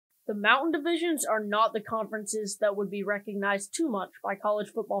The Mountain Divisions are not the conferences that would be recognized too much by college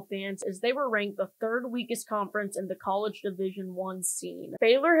football fans, as they were ranked the third weakest conference in the college Division I scene.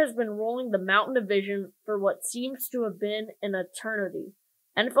 Baylor has been ruling the Mountain Division for what seems to have been an eternity.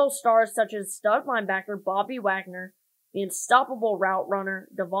 NFL stars such as stud linebacker Bobby Wagner, the unstoppable route runner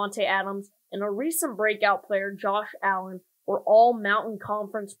Devontae Adams, and a recent breakout player Josh Allen were all Mountain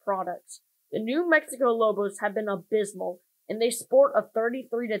Conference products. The New Mexico Lobos have been abysmal, and they sport a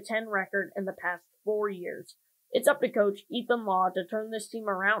 33-10 record in the past 4 years. It's up to coach Ethan Law to turn this team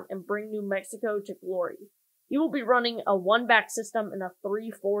around and bring New Mexico to glory. He will be running a one-back system and a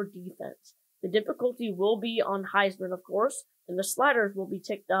 3-4 defense. The difficulty will be on Heisman, of course, and the sliders will be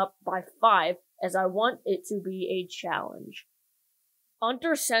ticked up by 5, as I want it to be a challenge.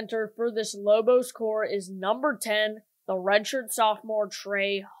 Under center for this Lobos core is number 10, the redshirt sophomore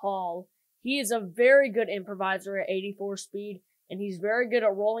Trey Hall. He is a very good improviser at 84 speed, and he's very good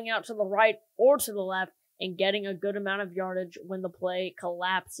at rolling out to the right or to the left and getting a good amount of yardage when the play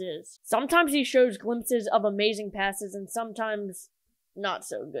collapses. Sometimes he shows glimpses of amazing passes and sometimes not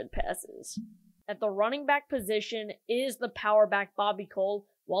so good passes. At the running back position is the power back Bobby Cole.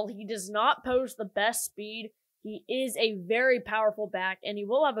 While he does not pose the best speed, he is a very powerful back, and he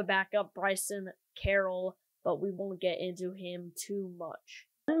will have a backup, Bryson Carroll, but we won't get into him too much.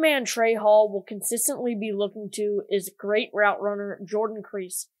 One man Trey Hall will consistently be looking to is great route runner Jordan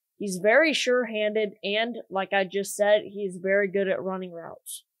Crease. He's very sure-handed, and like I just said, he's very good at running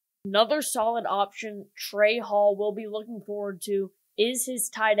routes. Another solid option Trey Hall will be looking forward to is his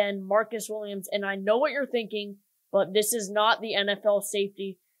tight end Marcus Williams, and I know what you're thinking, but this is not the NFL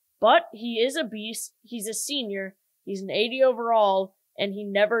safety. But he is a beast, he's a senior, he's an 80 overall, and he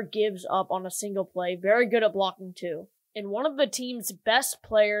never gives up on a single play. Very good at blocking too. And one of the team's best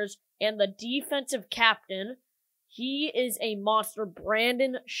players and the defensive captain, he is a monster,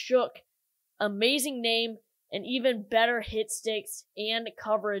 Brandon Shook. Amazing name and even better hit sticks and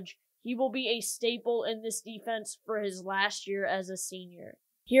coverage. He will be a staple in this defense for his last year as a senior.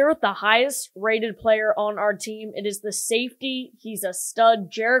 Here with the highest rated player on our team, it is the safety. He's a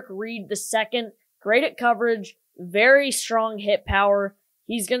stud, Jarek Reed II. Great at coverage, very strong hit power.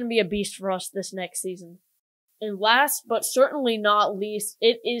 He's going to be a beast for us this next season. And last, but certainly not least,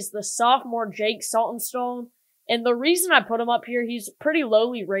 it is the sophomore Jake Saltonstone. And the reason I put him up here, he's pretty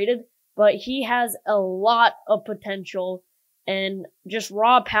lowly rated, but he has a lot of potential and just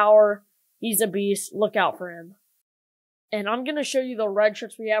raw power. He's a beast. Look out for him. And I'm going to show you the red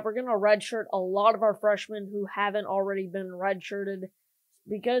shirts we have. We're going to redshirt a lot of our freshmen who haven't already been redshirted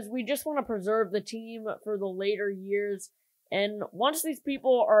because we just want to preserve the team for the later years. And once these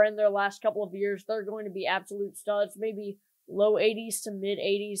people are in their last couple of years, they're going to be absolute studs, maybe low 80s to mid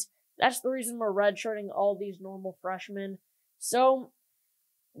 80s. That's the reason we're redshirting all these normal freshmen. So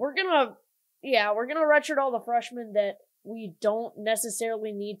we're gonna redshirt all the freshmen that we don't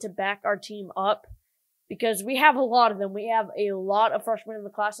necessarily need to back our team up because we have a lot of them. We have a lot of freshmen in the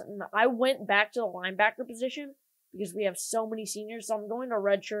class, and I went back to the linebacker position because we have so many seniors. So I'm going to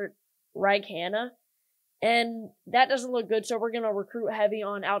redshirt Rag Hanna. And that doesn't look good, so we're going to recruit heavy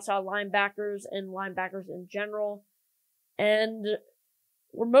on outside linebackers and linebackers in general. And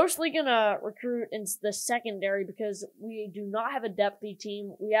we're mostly going to recruit in the secondary because we do not have a depthy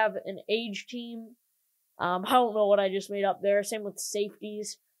team. We have an age team. I don't know what I just made up there. Same with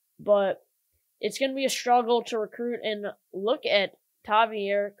safeties. But it's going to be a struggle to recruit. And look at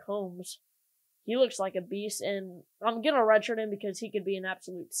Tavier Combs. He looks like a beast, and I'm going to redshirt him because he could be an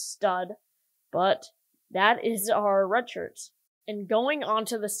absolute stud. But that is our redshirts. And going on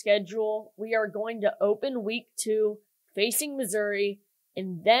to the schedule, we are going to open week 2 facing Missouri,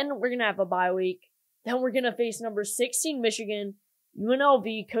 and then we're going to have a bye week. Then we're going to face number 16 Michigan,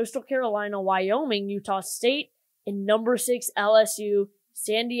 UNLV, Coastal Carolina, Wyoming, Utah State, and number 6 LSU,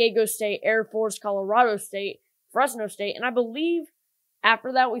 San Diego State, Air Force, Colorado State, Fresno State, and I believe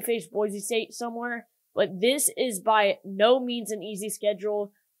after that we face Boise State somewhere. But this is by no means an easy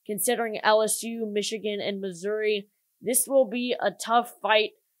schedule. Considering LSU, Michigan, and Missouri, this will be a tough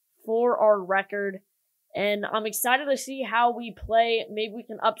fight for our record. And I'm excited to see how we play. Maybe we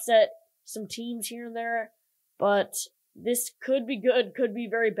can upset some teams here and there. But this could be good, could be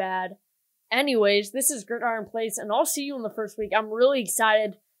very bad. Anyways, this is Gridiron Plays, and I'll see you in the first week. I'm really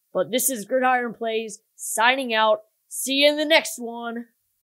excited. But this is Gridiron Plays, signing out. See you in the next one.